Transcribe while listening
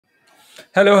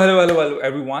Hello,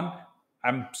 everyone.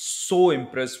 I'm so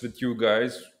impressed with you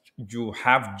guys. You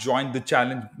have joined the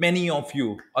challenge. Many of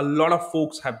you, a lot of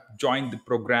folks have joined the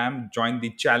program, joined the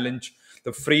challenge,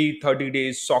 the free 30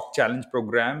 days SOC challenge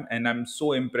program. And I'm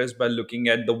so impressed by looking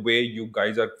at the way you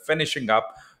guys are finishing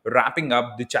up, wrapping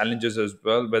up the challenges as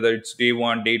well, whether it's day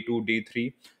one, day two, day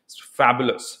three. It's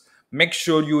fabulous. Make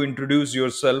sure you introduce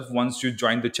yourself once you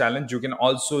join the challenge. You can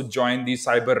also join the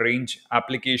cyber range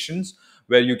applications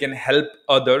where you can help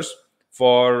others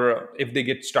for if they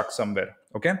get stuck somewhere.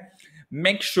 Okay,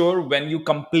 make sure when you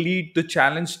complete the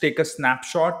challenge, take a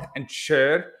snapshot and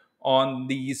share on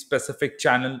the specific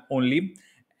channel only,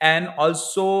 and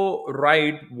also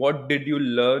write what did you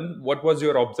learn, what was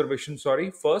your observation, sorry,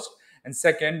 first, and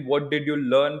second, what did you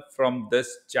learn from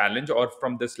this challenge or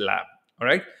from this lab. All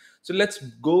right, so let's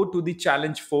go to the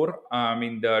challenge 4,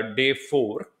 the day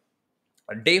 4.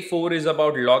 Day 4 is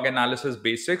about log analysis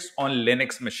basics on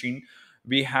Linux machine.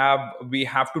 We have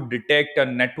to detect a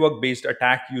network based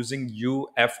attack using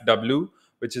UFW,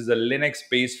 which is a Linux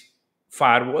based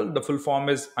firewall. The full form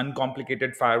is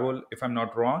uncomplicated firewall, if I'm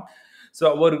not wrong.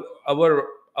 So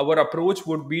our approach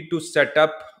would be to set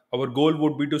up, our goal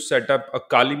would be to set up a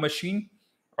Kali machine,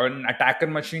 or an attacker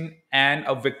machine, and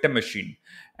a victim machine.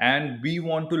 And we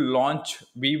will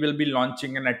be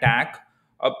launching an attack,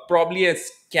 probably a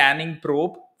scanning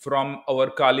probe from our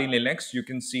Kali Linux. You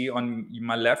can see on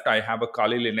my left, I have a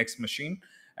Kali Linux machine,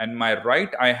 and my right,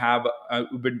 I have a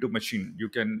Ubuntu machine. You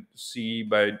can see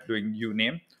by doing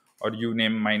uname or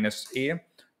uname minus a,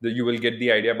 that you will get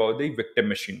the idea about the victim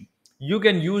machine. You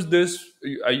can use this,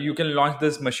 you can launch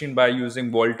this machine by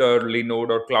using Volter, Linode,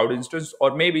 or Cloud Instance,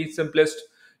 or maybe simplest,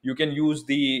 you can use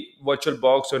the virtual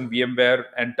box on VMware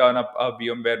and turn up a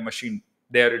VMware machine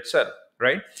there itself,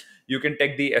 right? You can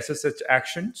take the SSH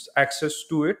actions access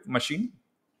to it machine.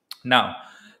 Now,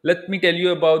 let me tell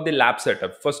you about the lab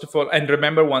setup. First of all, and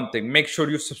remember one thing, make sure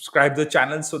you subscribe the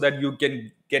channel so that you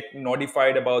can get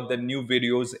notified about the new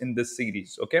videos in this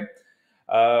series. Okay.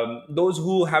 Those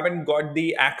who haven't got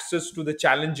the access to the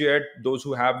challenge yet, those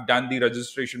who have done the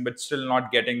registration but still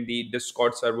not getting the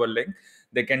Discord server link,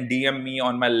 they can DM me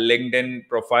on my LinkedIn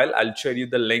profile. I'll share you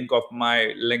the link of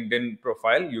my LinkedIn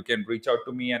profile. You can reach out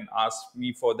to me and ask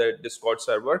me for the Discord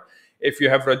server. If you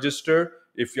have registered,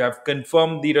 if you have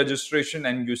confirmed the registration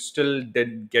and you still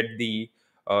didn't get the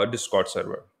Discord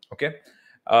server. Okay.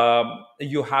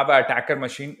 You have an attacker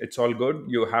machine, it's all good.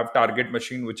 You have target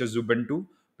machine, which is Ubuntu.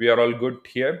 We are all good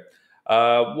here.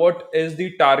 What is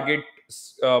the target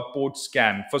port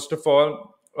scan? First of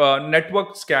all,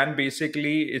 network scan,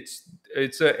 basically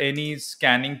any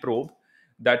scanning probe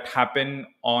that happen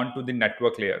onto the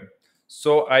network layer.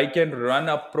 So I can run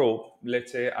a probe.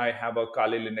 Let's say I have a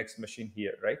Kali Linux machine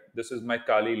here, right? This is my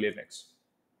Kali Linux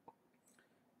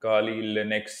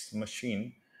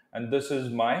machine, and this is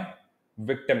my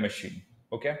victim machine.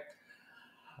 Okay.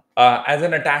 As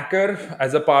an attacker,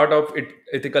 as a part of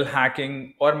ethical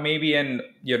hacking, or maybe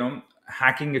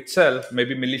hacking itself,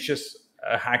 maybe malicious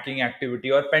hacking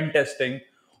activity or pen testing,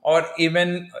 or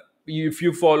even if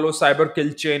you follow cyber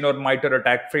kill chain or MITRE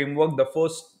attack framework, the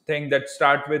first thing that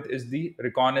start with is the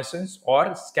reconnaissance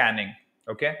or scanning.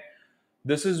 Okay,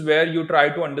 this is where you try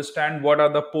to understand what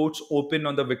are the ports open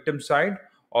on the victim side,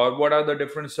 or what are the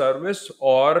different service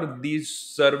or these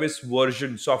service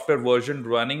version, software version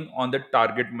running on the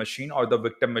target machine or the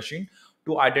victim machine,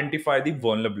 to identify the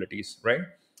vulnerabilities, right?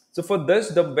 So for this,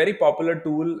 the very popular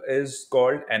tool is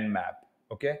called Nmap.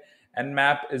 Okay,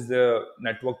 Nmap is the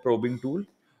network probing tool,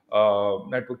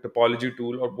 network topology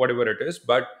tool, or whatever it is,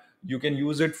 but you can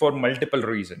use it for multiple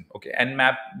reason. Okay,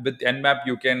 Nmap, with Nmap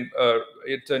you can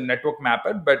it's a network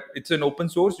mapper, but it's an open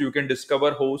source. You can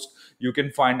discover host, you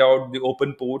can find out the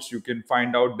open ports, you can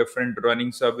find out different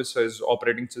running services,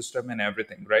 operating system, and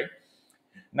everything, right?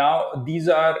 Now these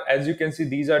are, as you can see,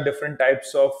 these are different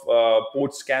types of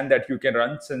port scan that you can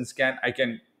run. SynScan, I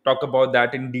can talk about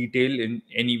that in detail in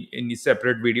any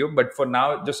separate video, but for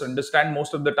now just understand,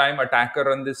 most of the time attacker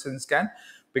run this SynScan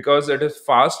because it is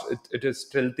fast, it is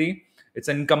stealthy, it's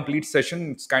an incomplete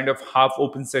session, it's kind of half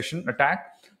open session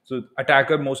attack. So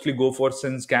attacker mostly go for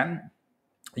SynScan.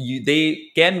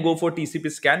 They can go for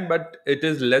TCP scan, but it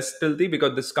is less stealthy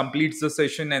because this completes the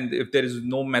session, and if there is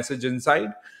no message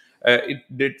inside, it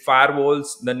did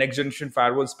firewalls, the next generation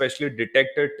firewalls especially,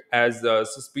 detect it as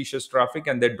suspicious traffic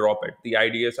and they drop it. The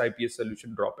IDS IPS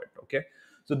solution drop it. Okay,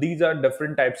 so these are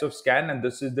different types of scan, and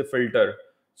this is the filter.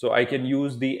 So I can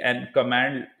use the n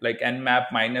command like nmap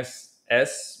minus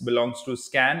s belongs to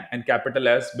scan, and capital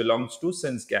S belongs to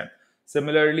synscan.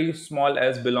 Similarly, small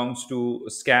s belongs to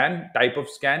scan, type of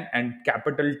scan, and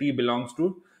capital T belongs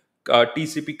to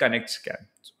TCP connect scan.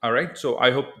 All right. So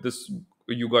I hope this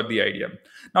you got the idea.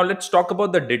 Now let's talk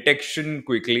about the detection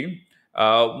quickly.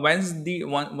 When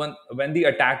the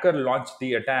attacker launched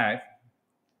the attack,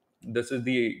 this is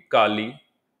the Kali,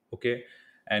 okay,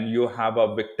 and you have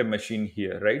a victim machine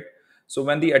here, right? So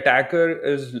when the attacker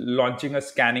is launching a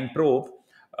scanning probe,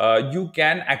 you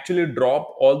can actually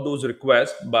drop all those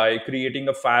requests by creating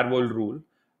a firewall rule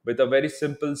with a very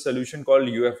simple solution called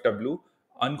UFW,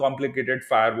 uncomplicated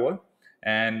firewall.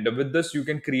 And with this, you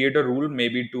can create a rule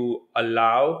maybe to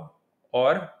allow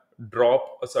or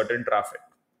drop a certain traffic.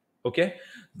 Okay,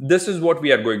 this is what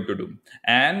we are going to do,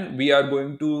 and we are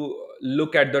going to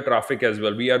look at the traffic as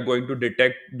well. We are going to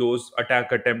detect those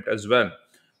attack attempt as well.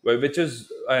 Which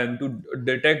is, and to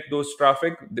detect those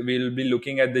traffic, we'll be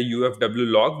looking at the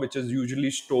UFW log, which is usually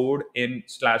stored in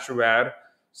 /var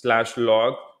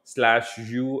 /log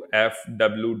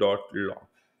 /ufw.log.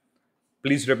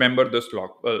 Please remember this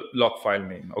log file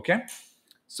name. Okay,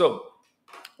 so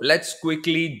let's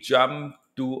quickly jump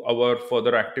to our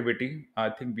further activity. I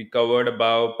think we covered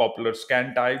about popular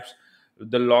scan types.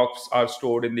 The logs are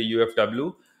stored in the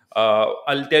UFW.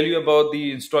 I'll tell you about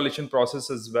the installation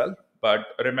process as well. But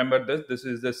remember this, this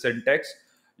is the syntax.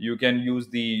 You can use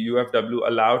the UFW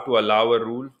allow to allow a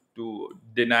rule, to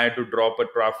deny to drop a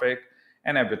traffic,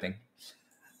 and everything.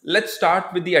 Let's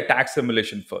start with the attack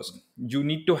simulation first. You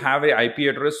need to have a IP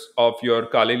address of your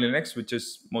Kali Linux, which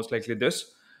is most likely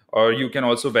this, or you can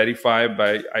also verify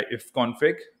by if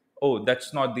config. Oh,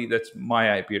 that's my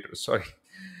IP address. Sorry.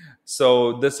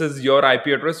 So this is your IP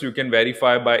address. You can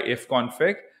verify by if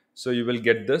config. So you will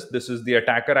get this. This is the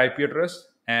attacker IP address,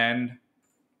 and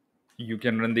you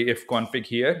can run the if config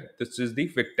here. This is the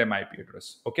victim IP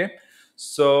address. Okay.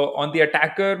 So on the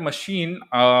attacker machine,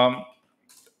 I'll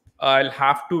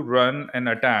have to run an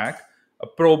attack, a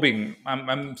probing.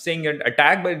 I'm saying an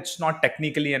attack, but it's not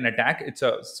technically an attack. It's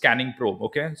a scanning probe.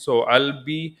 Okay. So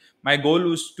my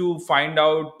goal is to find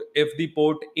out if the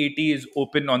port 80 is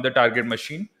open on the target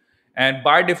machine. And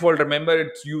by default, remember,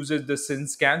 it uses the syn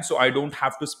scan. So I don't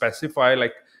have to specify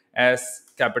like as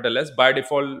capital S. By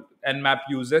default, Nmap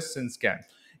uses syn scan.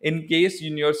 In case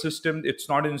in your system it's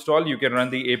not installed, you can run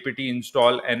the apt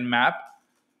install nmap.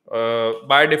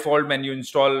 By default, when you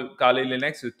install Kali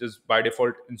Linux, it is by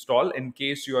default install. In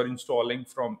case you are installing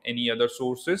from any other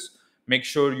sources, make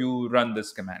sure you run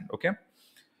this command. Okay.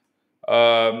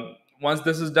 Once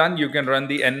this is done, you can run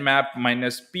the nmap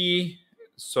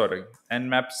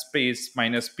space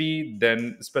minus p,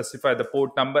 then specify the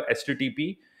port number,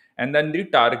 HTTP, and then the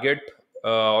target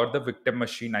or the victim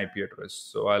machine IP address.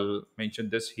 So I'll mention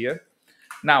this here.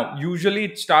 Now, usually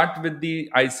it starts with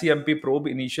the ICMP probe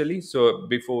initially. So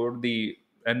before the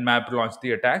Nmap launch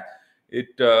the attack, it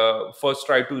first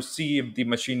try to see if the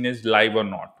machine is live or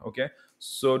not. Okay.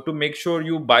 So to make sure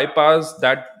you bypass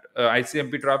that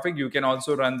ICMP traffic, you can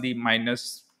also run the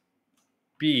minus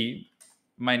P,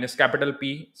 minus capital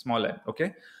P, small n.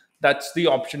 Okay. That's the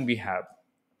option we have.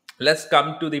 Let's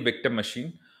come to the victim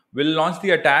machine. We'll launch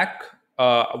the attack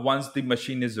once the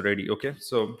machine is ready. Okay.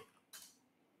 So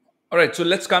all right, so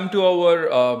let's come to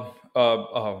our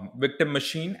victim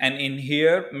machine, and in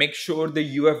here, make sure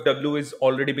the UFW is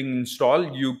already being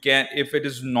installed. You can, if it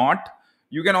is not,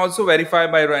 you can also verify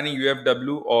by running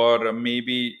UFW, or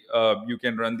maybe you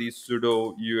can run the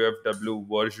sudo UFW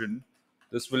version.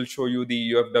 This will show you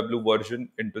the UFW version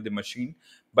into the machine.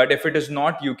 But if it is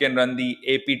not, you can run the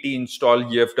apt install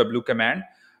UFW command.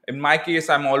 In my case,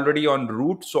 I'm already on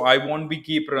root, so I won't be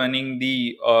keep running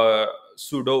the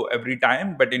sudo every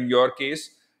time, but in your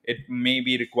case it may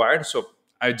be required. So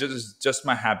I just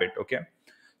my habit. Okay.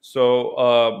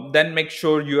 So then make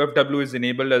sure UFW is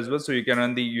enabled as well, so you can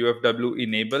run the UFW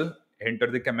enable, enter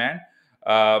the command.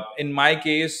 In my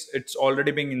case it's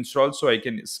already being installed, so I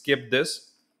can skip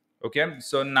this. Okay.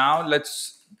 So now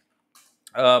let's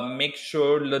make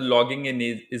sure the logging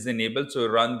is enabled. So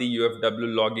run the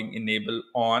UFW logging enable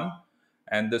on,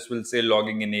 and this will say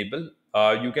logging enable.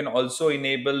 You can also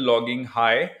enable logging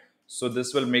high. So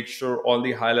this will make sure all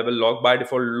the high level log, by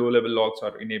default low level logs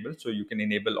are enabled. So you can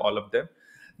enable all of them.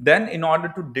 Then in order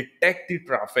to detect the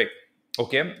traffic,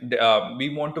 okay, we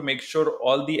want to make sure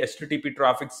all the HTTP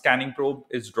traffic scanning probe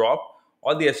is dropped.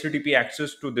 All the HTTP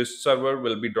access to this server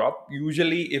will be dropped.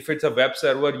 Usually, if it's a web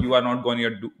server, you are not going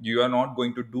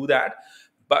to do that.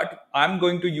 But I'm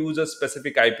going to use a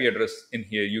specific IP address in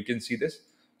here. You can see this.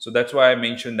 So that's why I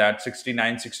mentioned that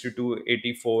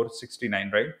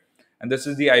 69.62.84.69, right? And this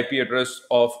is the IP address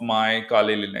of my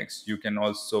Kali Linux. You can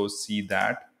also see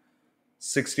that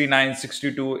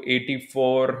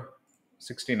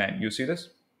 69.62.84.69. You see this?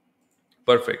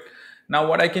 Perfect. Now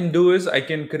what I can do is I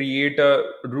can create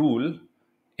a rule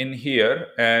in here.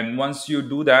 And once you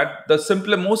do that,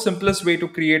 the most simplest way to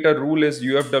create a rule is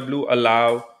UFW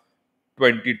allow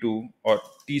 22 or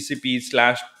TCP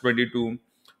slash 22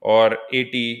 or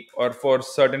 80, or for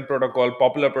certain protocol,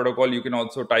 popular protocol, you can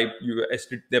also type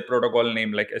the protocol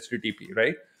name like HTTP,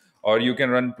 right? Or you can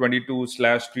run 22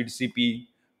 slash TCP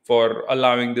for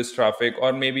allowing this traffic.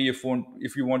 Or maybe if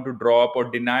you want to drop or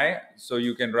deny, so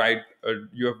you can write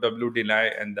UFW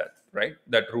deny and that, right,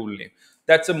 that rule name.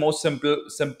 That's the most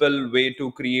simple way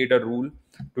to create a rule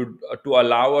to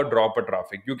allow or drop a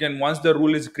traffic. You can, once the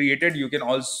rule is created, you can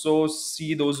also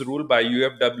see those rule by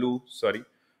UFW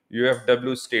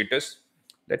status.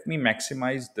 Let me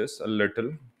maximize this a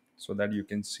little so that you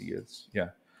can see it. Yeah,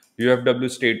 UFW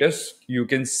status, you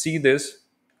can see this.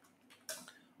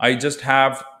 I just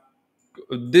have,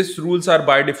 these rules are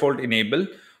by default enabled.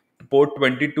 Port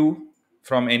 22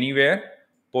 from anywhere,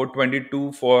 port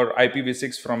 22 for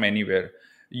IPv6 from anywhere.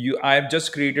 I've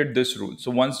just created this rule.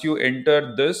 So once you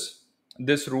enter this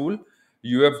rule,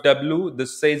 UFW,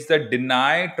 this says that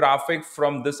deny traffic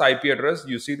from this IP address.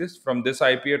 You see this, from this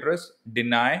IP address,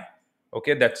 deny.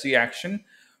 Okay, that's the action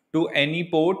to any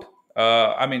port.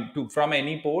 From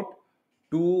any port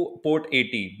to port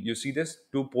 80. You see this,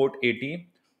 to port 80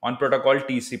 on protocol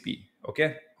TCP.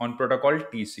 Okay, on protocol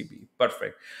TCP.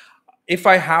 Perfect. If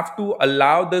I have to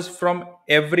allow this from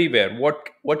everywhere,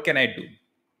 what can I do?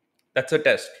 That's a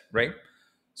test, right?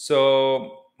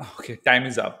 So okay, time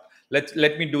is up.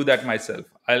 Let me do that myself.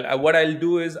 What I'll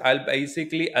do is I'll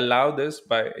basically allow this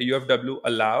by UFW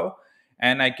allow,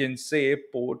 and I can say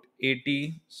port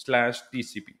 80 slash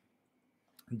TCP.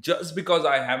 Just because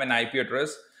I have an IP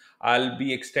address, I'll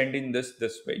be extending this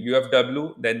way.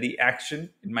 UFW, then the action,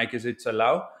 in my case, it's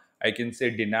allow. I can say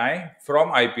deny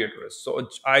from IP address. So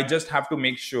I just have to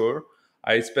make sure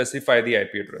I specify the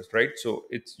IP address, right? So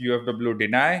it's UFW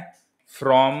deny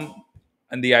from,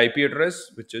 and the IP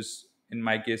address, which is, in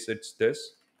my case, it's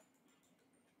this,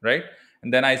 right?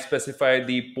 And then I specify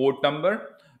the port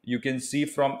number. You can see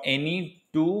from any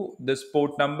to this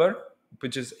port number,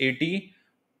 which is 80,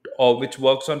 or which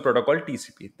works on protocol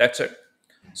TCP. That's it.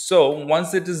 So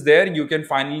once it is there, you can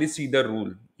finally see the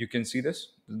rule. You can see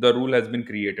this. The rule has been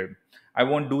created. I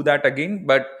won't do that again,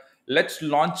 but let's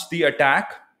launch the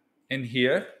attack in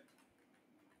here.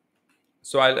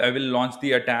 So I will launch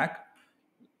the attack.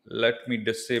 Let me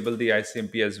disable the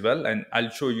ICMP as well, and I'll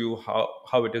show you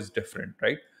how it is different,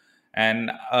 right?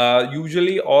 And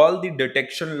usually all the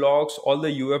detection logs, all the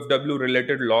UFW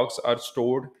related logs are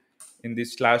stored in the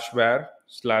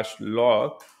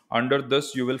 /var/log. Under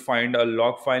this, you will find a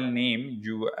log file name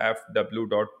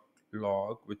ufw.log,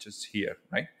 which is here,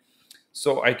 right?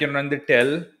 So I can run the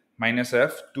tel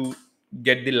 -f to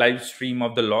get the live stream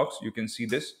of the logs. You can see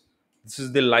this. This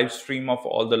is the live stream of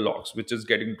all the logs, which is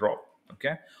getting dropped,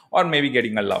 okay, or maybe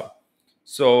getting allowed.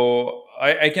 So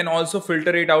I can also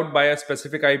filter it out by a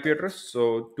specific IP address.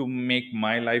 So to make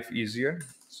my life easier,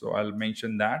 so I'll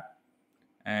mention that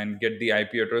and get the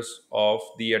IP address of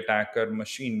the attacker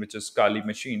machine, which is Kali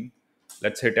machine.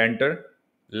 Let's hit enter.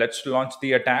 Let's launch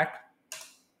the attack.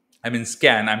 I mean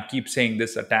scan. I keep saying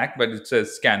this attack, but it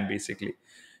says scan basically.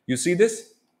 You see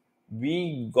this?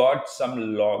 We got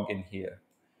some log in here.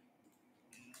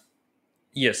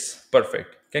 Yes,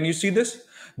 perfect. Can you see this?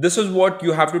 This is what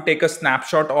you have to take a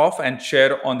snapshot of and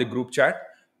share on the group chat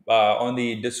on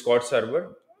the Discord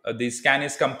server. The scan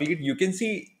is complete. You can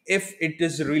see if it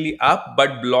is really up,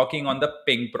 but blocking on the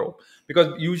ping probe,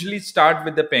 because usually start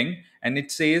with the ping and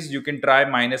it says you can try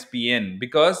 -pn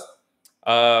because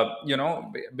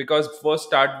because first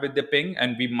start with the ping,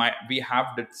 and we have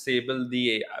disabled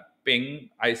the ping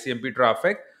ICMP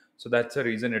traffic. So that's the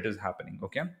reason it is happening.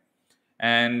 Okay.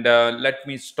 And let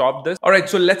me stop this. All right,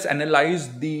 so let's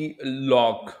analyze the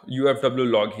log, UFW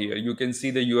log here. You can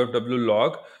see the UFW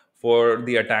log for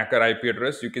the attacker IP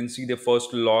address. You can see the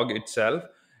first log itself,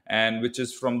 and which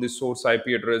is from the source IP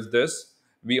address this.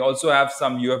 We also have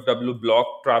some UFW block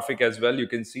traffic as well. You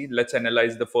can see, let's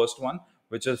analyze the first one,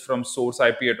 which is from source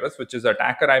IP address, which is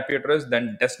attacker IP address,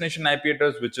 then destination IP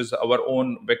address, which is our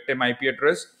own victim IP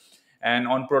address, and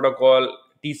on protocol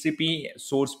TCP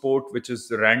source port, which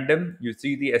is random. You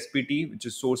see the SPT, which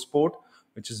is source port,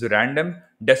 which is random.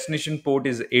 Destination port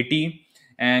is 80,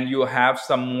 and you have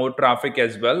some more traffic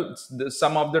as well.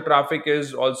 Some of the traffic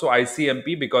is also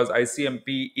ICMP, because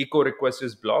ICMP echo request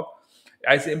is blocked.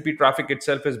 ICMP traffic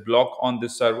itself is blocked on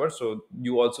this server, so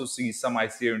you also see some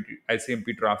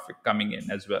ICMP traffic coming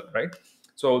in as well, right?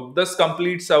 So this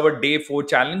completes our day 4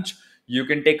 challenge. You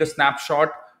can take a snapshot,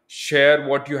 share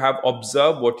what you have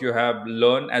observed, what you have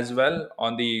learned as well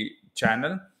on the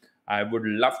channel. I would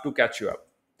love to catch you up.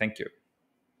 Thank you.